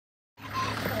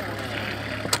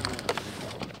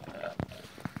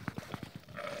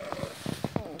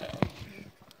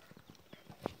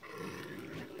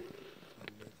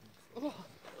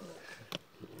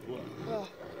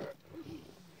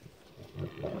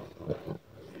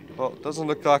Well, it doesn't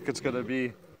look like it's going to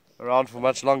be around for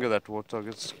much longer, that warthog.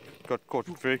 It's got caught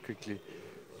very quickly.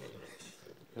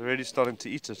 They're already starting to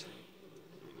eat it.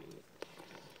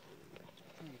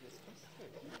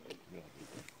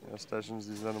 Yeah, stations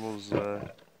these animals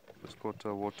just caught a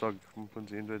warthog from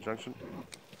Kwandwe Junction.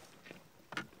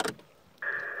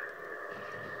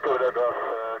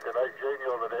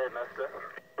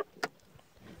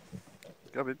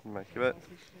 Go ahead, mate. Give it.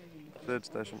 Third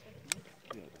station.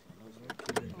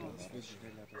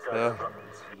 Yeah.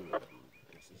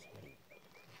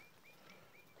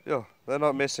 Yeah, they're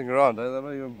not messing around. Eh? They're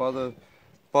not even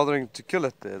bothering to kill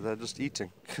it there. They're just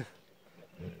eating.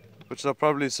 Which I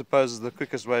probably suppose is the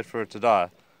quickest way for it to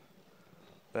die.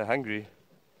 They're hungry.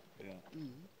 Yeah.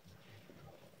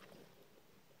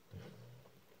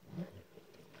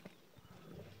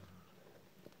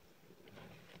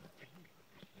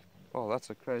 Oh, that's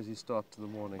a crazy start to the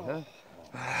morning,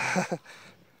 huh?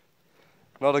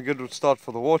 Not a good start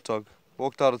for the warthog.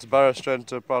 Walked out its burrow straight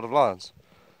into a pride of lions.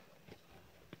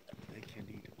 They can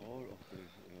eat all of this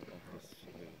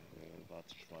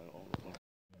Warthog, all of them.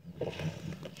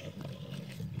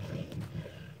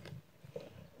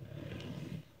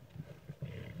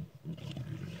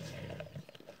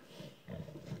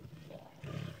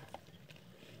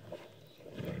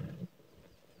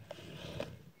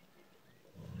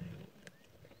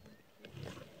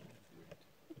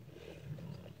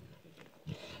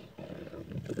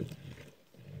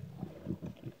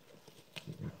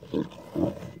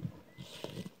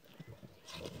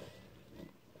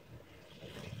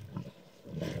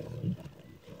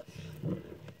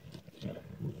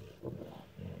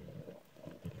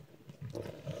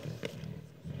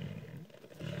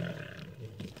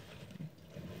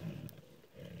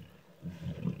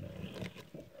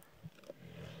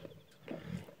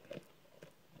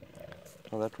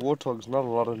 Well, that warthog's not a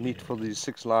lot of meat for these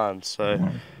 6 lions, so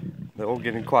they're all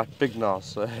getting quite big now,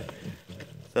 so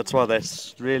that's why they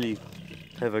really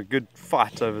have a good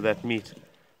fight over that meat.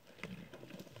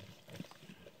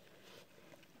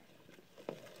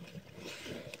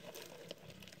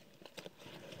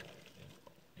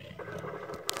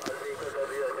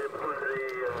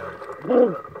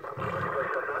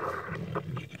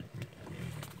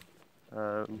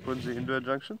 Kwandwe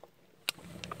Junction.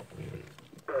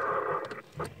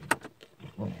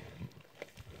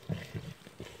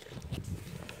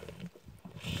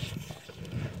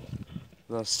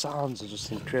 The sounds are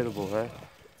just incredible, eh?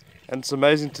 And it's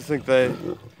amazing to think they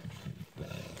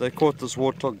caught this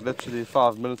warthog literally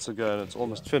 5 minutes ago and it's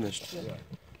almost finished. Yeah.